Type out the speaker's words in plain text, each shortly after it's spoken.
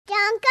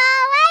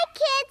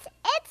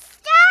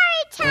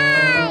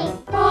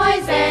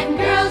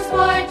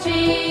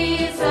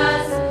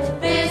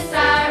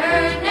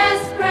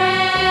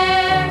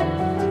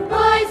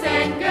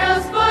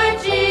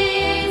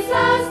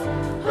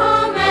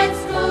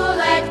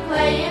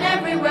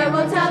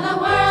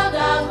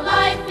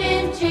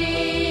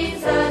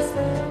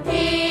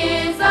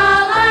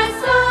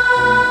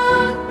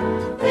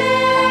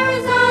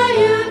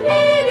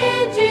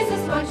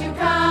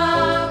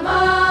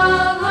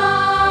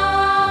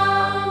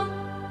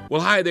Well,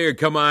 hi there,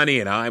 come on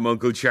in. I'm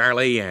Uncle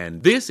Charlie,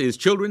 and this is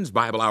Children's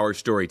Bible Hour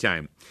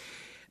Storytime.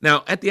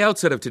 Now, at the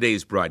outset of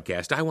today's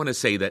broadcast, I want to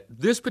say that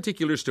this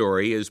particular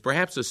story is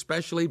perhaps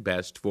especially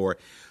best for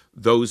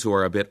those who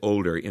are a bit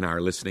older in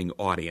our listening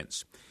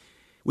audience.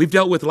 We've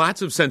dealt with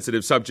lots of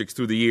sensitive subjects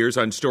through the years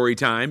on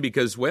Storytime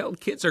because, well,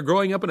 kids are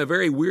growing up in a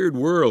very weird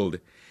world.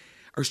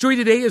 Our story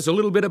today is a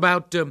little bit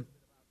about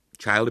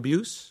child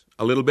abuse,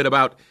 a little bit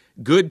about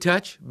good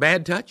touch,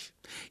 bad touch.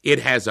 It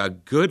has a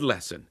good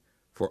lesson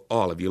for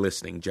all of you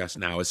listening just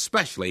now,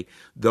 especially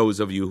those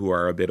of you who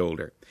are a bit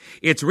older.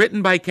 It's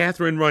written by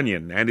Catherine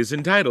Runyon and is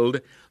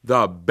entitled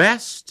The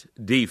Best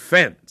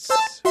Defense.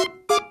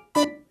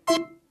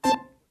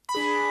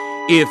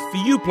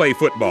 If you play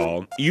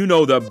football, you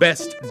know the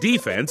best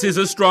defense is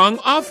a strong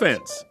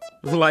offense.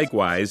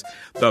 Likewise,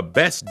 the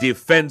best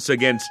defense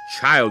against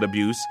child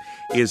abuse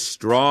is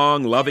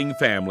strong, loving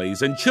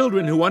families and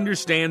children who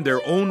understand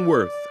their own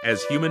worth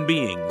as human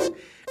beings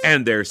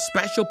and their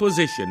special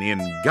position in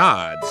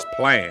God's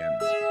plan.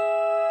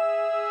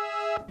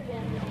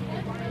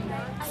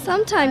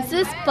 Sometimes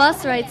this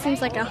bus ride seems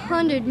like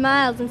 100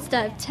 miles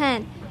instead of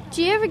 10.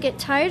 Do you ever get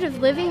tired of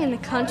living in the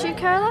country,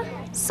 Carla?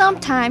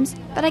 Sometimes,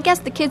 but I guess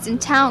the kids in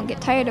town get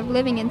tired of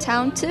living in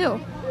town, too.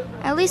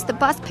 At least the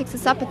bus picks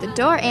us up at the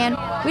door, and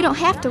we don't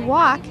have to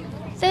walk.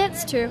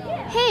 That's true.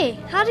 Hey,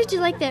 how did you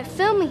like that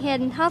film we had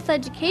in health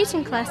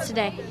education class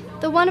today?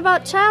 The one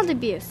about child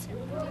abuse.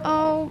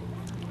 Oh,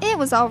 it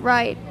was all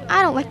right.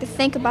 I don't like to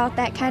think about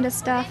that kind of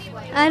stuff.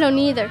 I don't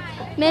either.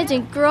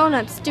 Imagine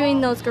grown-ups doing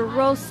those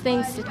gross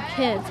things to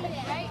kids.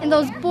 And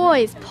those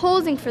boys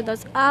posing for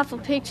those awful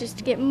pictures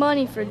to get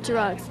money for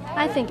drugs.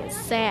 I think it's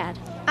sad.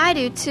 I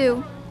do,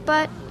 too.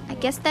 But I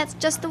guess that's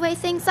just the way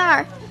things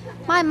are.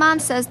 My mom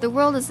says the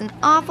world is an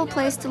awful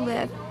place to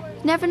live.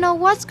 You never know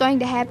what's going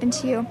to happen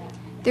to you.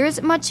 There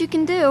isn't much you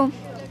can do.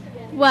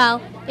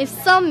 Well, if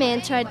some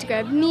man tried to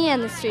grab me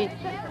on the street,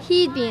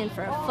 he'd be in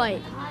for a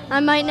fight. I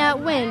might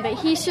not win, but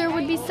he sure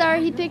would be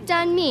sorry he picked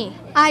on me.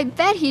 I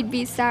bet he'd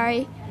be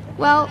sorry.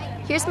 Well,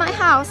 here's my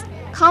house.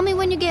 Call me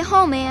when you get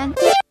home, Ann.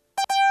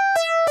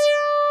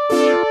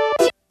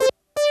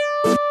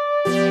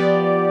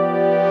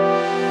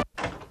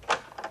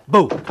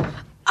 Boo!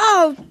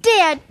 Oh,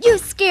 Dad, you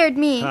scared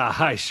me.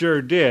 I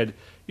sure did.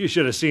 You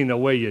should have seen the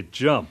way you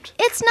jumped.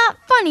 It's not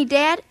funny,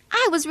 Dad.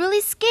 I was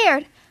really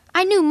scared.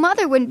 I knew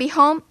Mother wouldn't be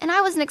home, and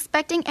I wasn't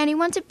expecting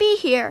anyone to be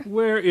here.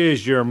 Where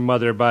is your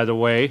mother, by the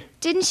way?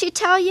 Didn't she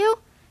tell you?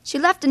 She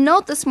left a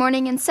note this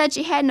morning and said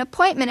she had an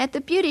appointment at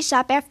the beauty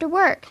shop after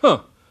work.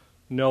 Huh.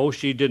 No,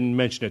 she didn't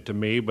mention it to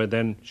me, but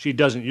then she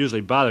doesn't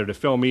usually bother to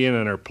fill me in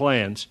on her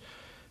plans.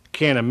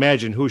 Can't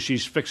imagine who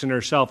she's fixing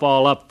herself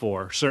all up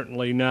for.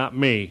 Certainly not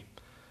me.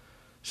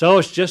 So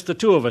it's just the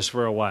two of us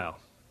for a while.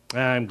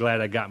 I'm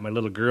glad I got my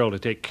little girl to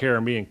take care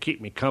of me and keep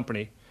me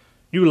company.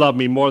 You love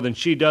me more than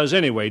she does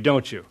anyway,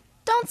 don't you?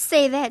 Don't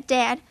say that,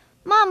 Dad.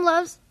 Mom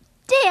loves...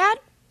 Dad,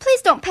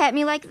 please don't pat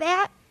me like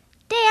that.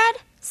 Dad,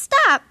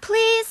 stop,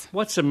 please.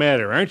 What's the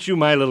matter? Aren't you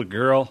my little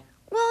girl?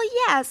 Well,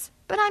 yes,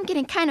 but I'm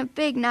getting kind of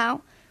big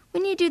now.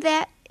 When you do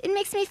that, it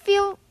makes me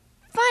feel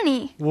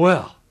funny.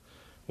 Well,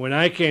 when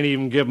I can't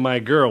even give my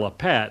girl a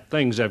pat,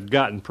 things have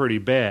gotten pretty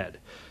bad.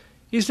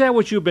 Is that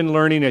what you've been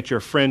learning at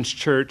your friend's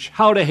church?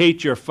 How to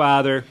hate your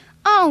father?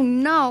 Oh,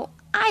 no.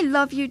 I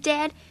love you,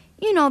 Dad.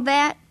 You know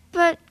that.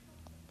 But,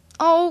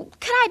 oh,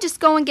 could I just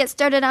go and get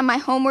started on my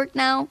homework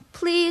now,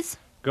 please?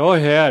 Go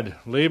ahead.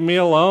 Leave me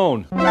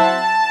alone.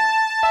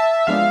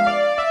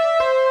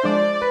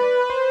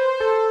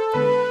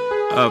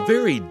 A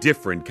very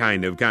different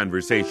kind of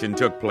conversation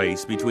took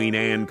place between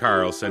Ann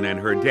Carlson and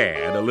her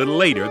dad a little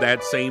later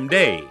that same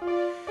day.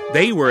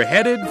 They were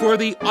headed for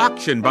the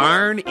auction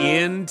barn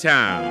in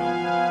town.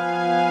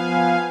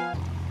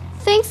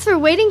 Thanks for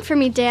waiting for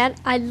me, Dad.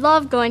 I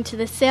love going to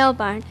the sale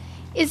barn.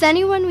 Is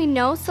anyone we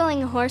know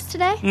selling a horse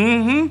today?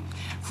 Mm-hmm.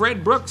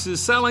 Fred Brooks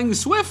is selling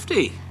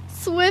Swifty.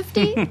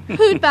 Swifty?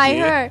 Who'd buy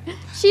her?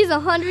 She's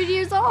 100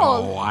 years old.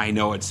 Oh, I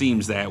know it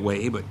seems that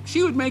way, but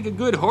she would make a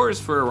good horse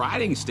for a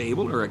riding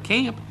stable or a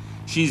camp.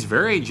 She's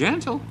very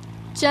gentle.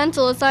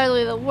 Gentle is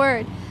hardly the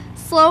word.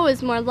 Slow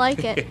is more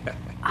like it.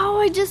 Oh,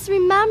 I just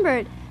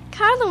remembered.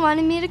 Carla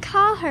wanted me to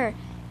call her.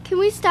 Can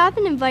we stop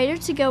and invite her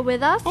to go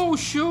with us? Oh,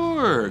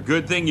 sure.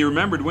 Good thing you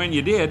remembered when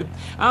you did.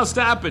 I'll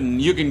stop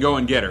and you can go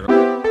and get her.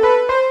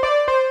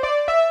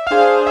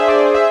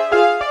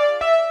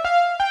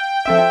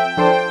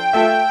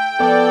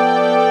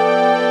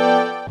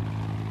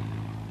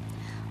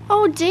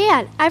 Oh,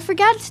 Dad, I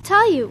forgot to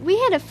tell you. We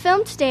had a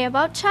film today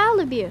about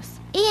child abuse.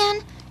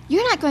 Ann,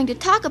 you're not going to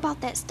talk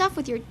about that stuff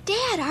with your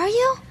dad, are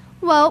you?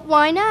 Well,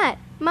 why not?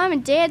 Mom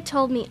and Dad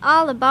told me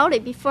all about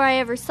it before I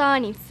ever saw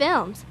any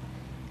films.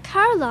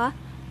 Carla,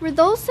 were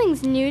those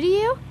things new to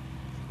you?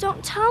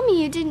 Don't tell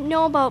me you didn't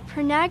know about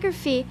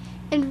pornography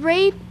and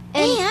rape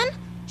and... Ann?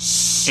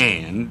 Shh.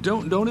 Ann,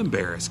 don't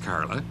embarrass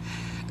Carla.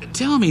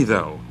 Tell me,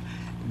 though,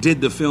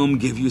 did the film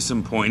give you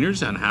some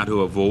pointers on how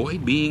to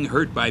avoid being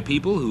hurt by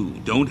people who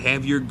don't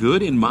have your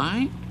good in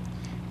mind?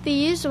 The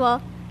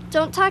usual.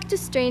 Don't talk to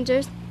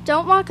strangers.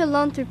 Don't walk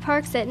alone through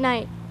parks at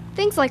night.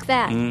 things like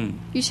that.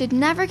 You should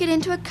never get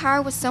into a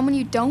car with someone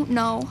you don't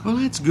know. Well,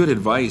 that's good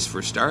advice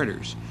for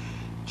starters.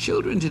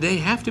 Children today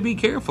have to be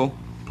careful.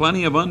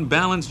 Plenty of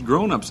unbalanced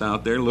grown-ups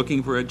out there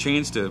looking for a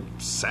chance to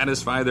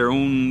satisfy their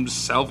own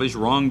selfish,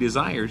 wrong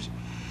desires.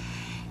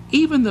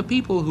 Even the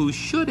people who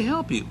should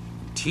help you,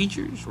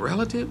 teachers,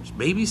 relatives,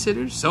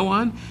 babysitters, so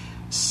on,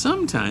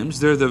 sometimes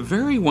they're the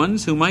very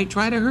ones who might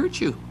try to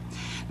hurt you.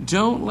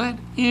 Don't let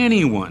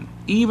anyone,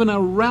 even a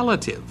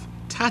relative,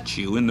 touch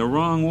you in the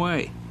wrong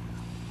way.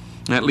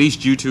 At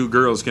least you two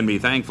girls can be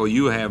thankful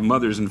you have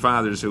mothers and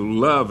fathers who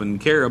love and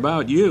care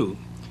about you.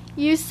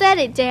 You said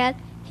it, Dad.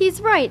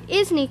 He's right,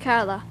 isn't he,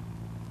 Carla?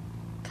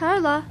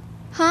 Carla?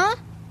 Huh?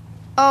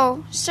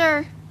 Oh,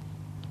 sure.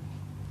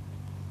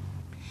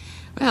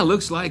 Well,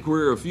 looks like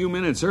we're a few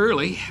minutes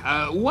early.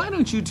 Why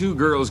don't you two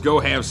girls go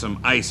have some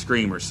ice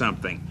cream or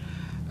something?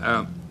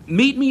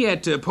 Meet me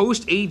at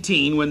post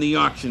 18 when the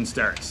auction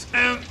starts.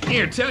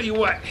 Here, tell you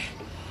what.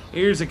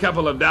 Here's a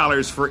couple of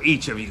dollars for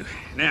each of you.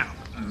 Now,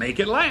 make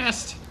it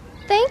last.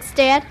 Thanks,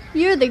 Dad.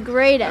 You're the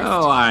greatest.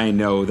 Oh, I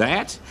know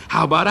that.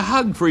 How about a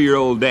hug for your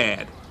old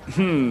dad?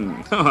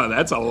 Oh,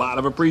 that's a lot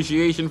of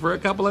appreciation for a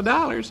couple of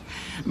dollars.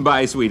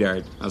 Bye,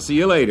 sweetheart. I'll see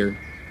you later.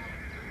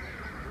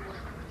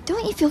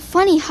 Don't you feel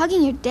funny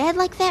hugging your dad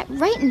like that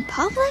right in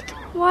public?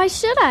 Why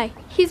should I?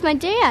 He's my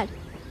dad.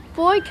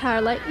 Boy,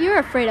 Carla, you're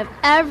afraid of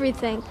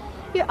everything.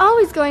 You're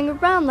always going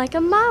around like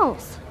a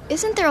mouse.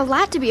 Isn't there a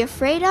lot to be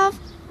afraid of?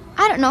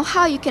 I don't know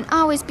how you can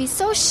always be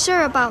so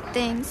sure about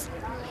things.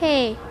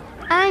 Hey,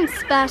 I'm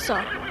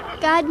special.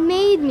 God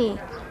made me,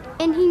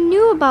 and He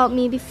knew about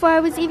me before I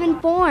was even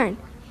born.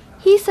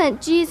 He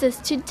sent Jesus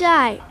to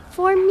die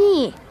for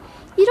me.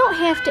 You don't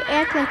have to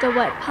act like a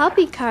wet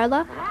puppy,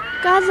 Carla.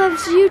 God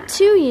loves you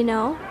too, you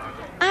know.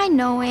 I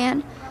know,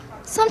 Anne.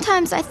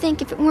 Sometimes I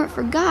think if it weren't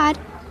for God,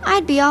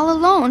 I'd be all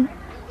alone.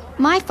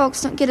 My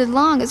folks don't get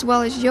along as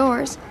well as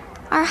yours.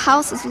 Our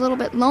house is a little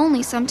bit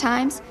lonely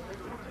sometimes.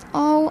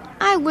 Oh,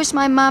 I wish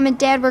my mom and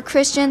dad were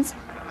Christians.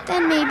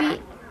 Then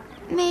maybe...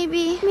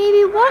 Maybe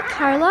what,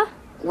 Carla?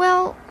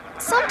 Well,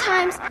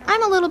 sometimes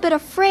I'm a little bit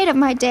afraid of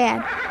my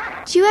dad.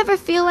 Do you ever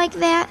feel like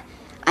that?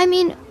 I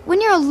mean,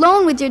 when you're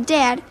alone with your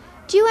dad,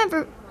 do you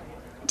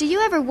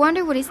ever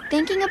wonder what he's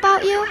thinking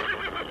about you?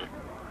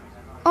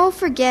 Oh,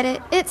 forget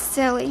it. It's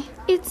silly.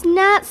 It's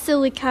not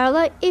silly,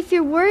 Carla, if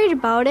you're worried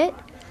about it.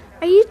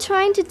 Are you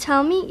trying to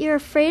tell me you're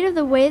afraid of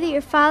the way that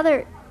your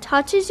father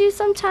touches you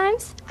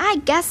sometimes? I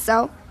guess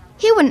so.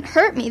 He wouldn't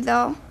hurt me,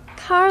 though.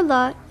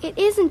 Carla, it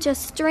isn't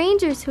just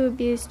strangers who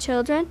abuse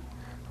children.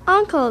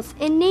 Uncles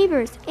and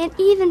neighbors and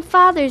even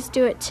fathers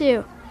do it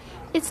too.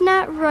 It's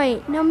not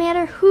right, no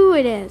matter who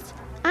it is.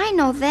 I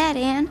know that,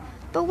 Anne,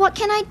 but what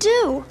can I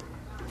do?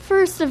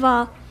 First of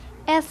all,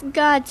 ask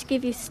God to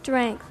give you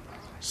strength.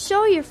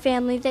 Show your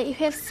family that you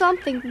have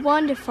something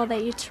wonderful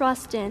that you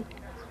trust in.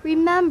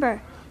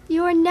 Remember,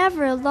 you are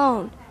never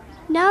alone.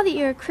 Now that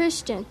you're a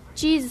Christian,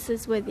 Jesus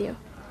is with you.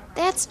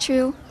 That's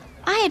true.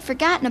 I had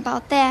forgotten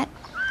about that.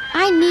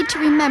 I need to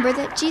remember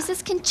that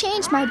Jesus can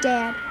change my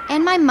dad,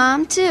 and my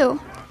mom, too.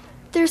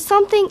 There's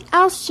something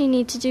else you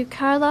need to do,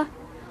 Carla.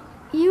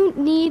 You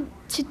need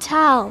to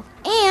tell.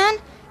 Anne,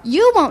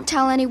 you won't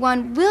tell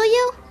anyone, will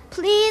you?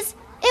 Please?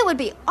 It would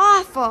be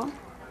awful.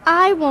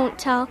 I won't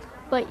tell,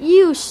 but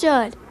you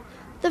should.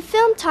 The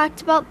film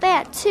talked about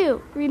that,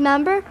 too,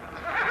 remember?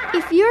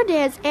 If your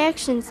dad's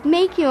actions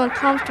make you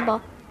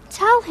uncomfortable,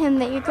 tell him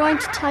that you're going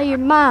to tell your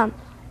mom,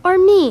 or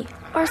me,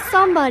 or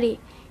somebody,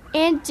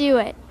 and do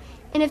it.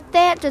 And if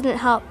that doesn't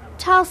help,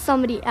 tell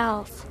somebody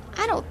else.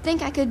 I don't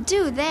think I could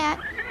do that.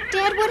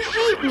 Dad would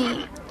hate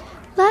me.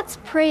 Let's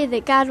pray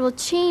that God will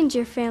change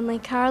your family,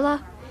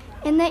 Carla,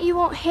 and that you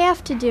won't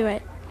have to do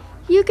it.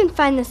 You can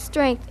find the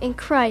strength in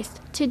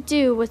Christ to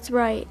do what's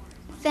right.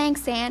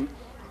 Thanks, Anne.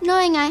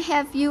 Knowing I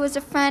have you as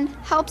a friend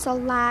helps a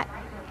lot.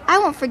 I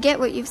won't forget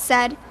what you've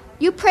said.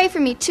 You pray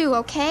for me too,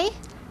 okay?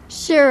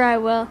 Sure I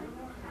will.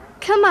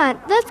 Come on,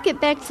 let's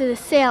get back to the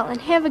sale and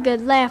have a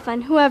good laugh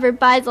on whoever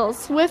buys old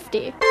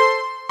Swifty.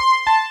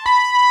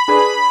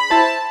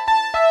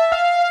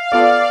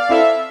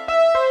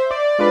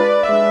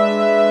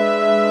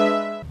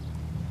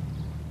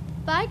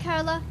 Bye,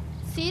 Carla.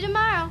 See you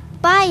tomorrow.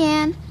 Bye,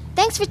 Anne.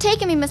 Thanks for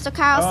taking me, Mr.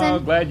 Carlson. Oh,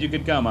 glad you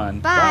could come on.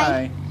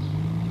 Bye.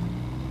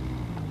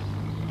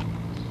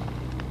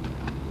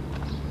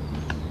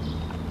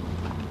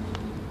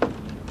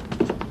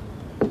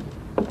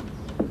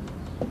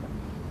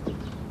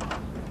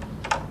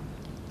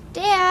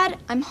 Dad,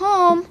 I'm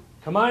home.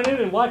 Come on in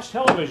and watch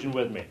television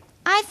with me.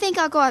 I think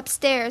I'll go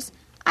upstairs.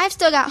 I've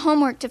still got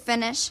homework to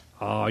finish.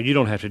 Oh, you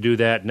don't have to do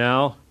that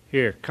now.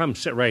 Here, come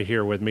sit right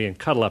here with me and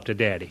cuddle up to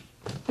Daddy.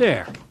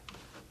 There.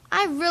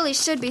 I really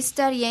should be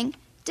studying.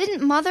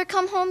 Didn't Mother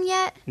come home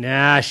yet?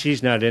 Nah,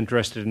 she's not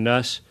interested in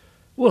us.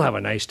 We'll have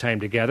a nice time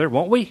together,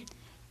 won't we?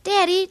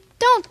 Daddy,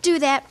 don't do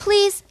that,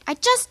 please. I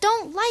just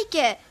don't like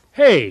it.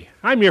 Hey,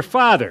 I'm your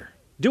father.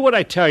 Do what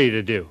I tell you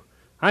to do.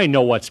 I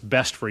know what's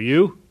best for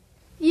you.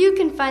 You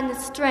can find the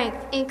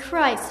strength in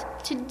Christ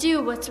to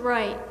do what's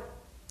right.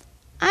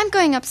 I'm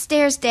going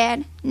upstairs,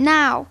 Dad,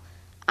 now.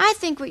 I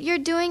think what you're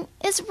doing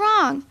is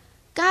wrong.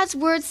 God's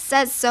word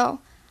says so.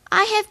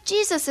 I have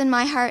Jesus in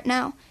my heart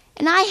now,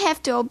 and I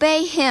have to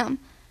obey him.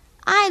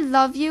 I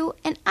love you,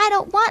 and I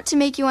don't want to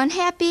make you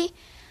unhappy.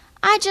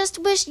 I just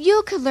wish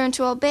you could learn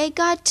to obey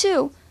God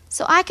too,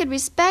 so I could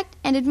respect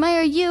and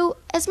admire you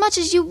as much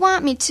as you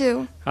want me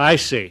to. I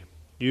see.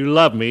 You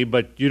love me,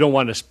 but you don't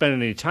want to spend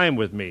any time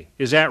with me.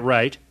 Is that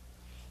right?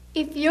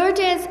 If your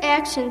dad's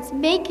actions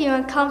make you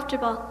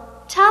uncomfortable,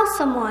 tell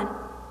someone.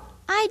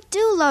 I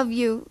do love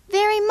you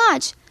very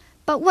much,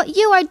 but what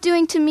you are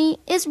doing to me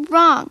is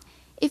wrong.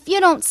 If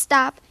you don't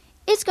stop,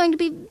 it's going to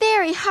be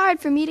very hard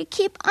for me to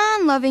keep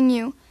on loving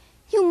you.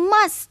 You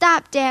must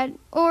stop, Dad,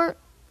 or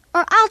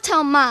I'll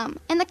tell Mom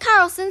and the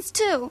Carlsons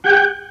too.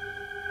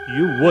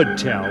 You would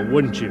tell,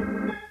 wouldn't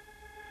you?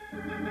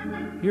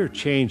 You're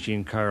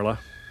changing, Carla.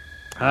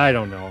 I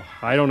don't know.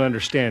 I don't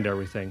understand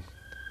everything.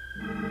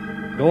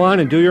 Go on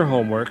and do your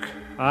homework.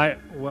 I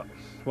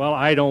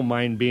don't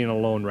mind being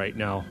alone right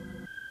now.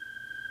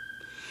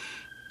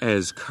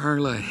 As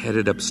Carla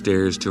headed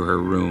upstairs to her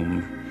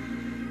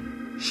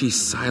room, she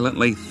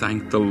silently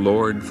thanked the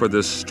Lord for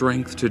the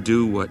strength to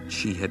do what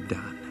she had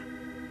done.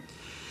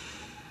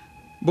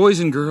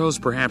 Boys and girls,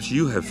 perhaps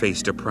you have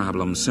faced a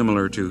problem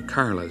similar to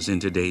Carla's in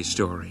today's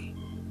story.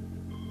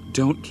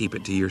 Don't keep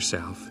it to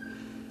yourself.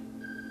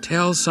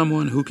 Tell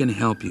someone who can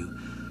help you,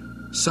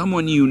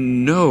 someone you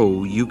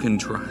know you can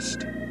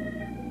trust.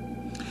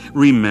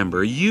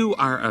 Remember, you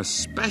are a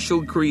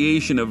special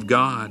creation of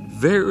God,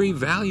 very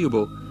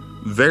valuable,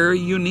 very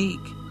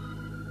unique.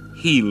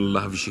 He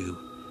loves you,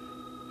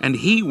 and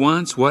He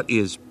wants what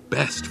is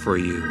best for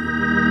you.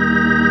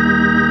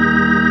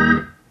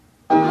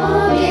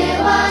 Oh, give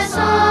us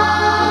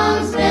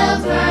songs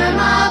built firm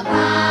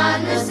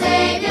upon the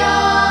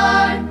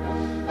Savior,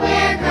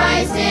 where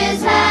Christ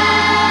is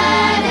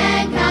head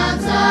and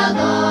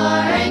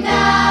Counselor and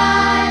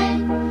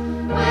Guide,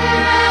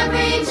 where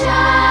every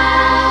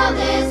child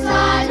is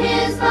taught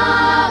His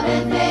love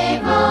and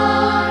favor,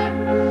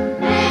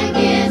 and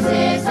gives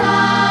his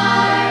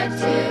heart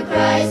to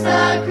Christ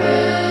the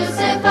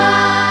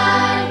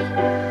crucified.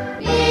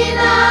 Be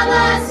thou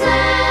the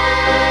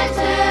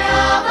center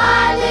of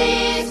our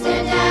least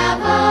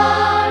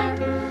endeavor.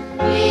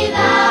 Be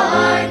thou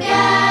our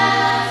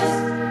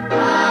guest,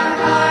 our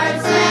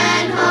hearts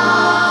and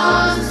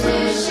homes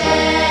to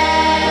share.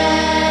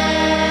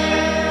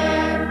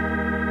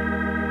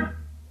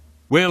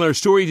 Well, our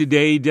story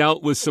today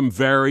dealt with some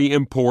very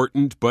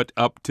important but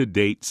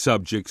up-to-date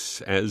subjects.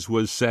 As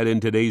was said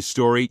in today's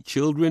story,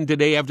 children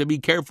today have to be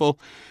careful.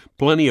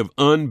 Plenty of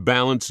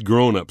unbalanced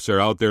grown-ups are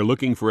out there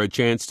looking for a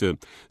chance to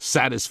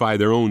satisfy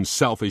their own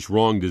selfish,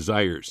 wrong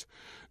desires.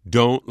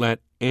 Don't let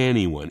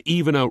anyone,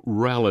 even a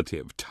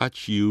relative,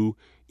 touch you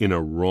in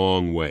a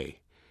wrong way.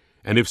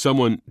 And if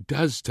someone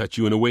does touch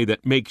you in a way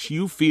that makes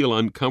you feel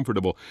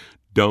uncomfortable,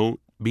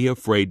 don't be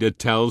afraid to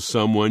tell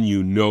someone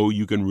you know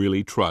you can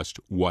really trust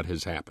what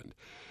has happened.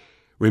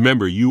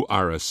 Remember, you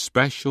are a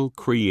special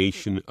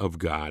creation of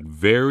God,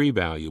 very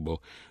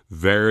valuable,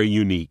 very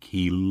unique.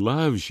 He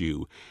loves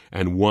you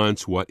and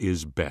wants what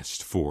is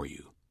best for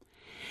you.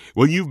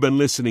 Well, you've been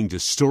listening to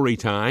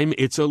Storytime.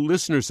 It's a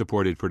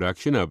listener-supported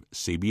production of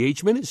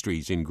CBH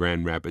Ministries in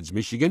Grand Rapids,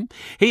 Michigan.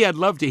 Hey, I'd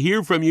love to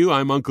hear from you.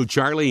 I'm Uncle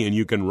Charlie, and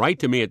you can write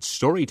to me at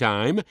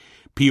Storytime,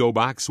 P.O.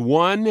 Box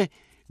 1,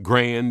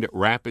 Grand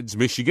Rapids,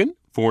 Michigan,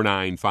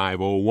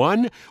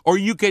 49501, or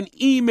you can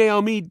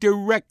email me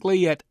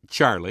directly at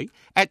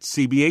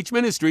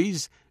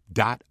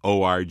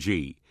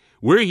charlie@cbhministries.org.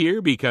 We're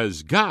here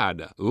because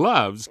God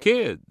loves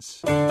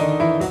kids.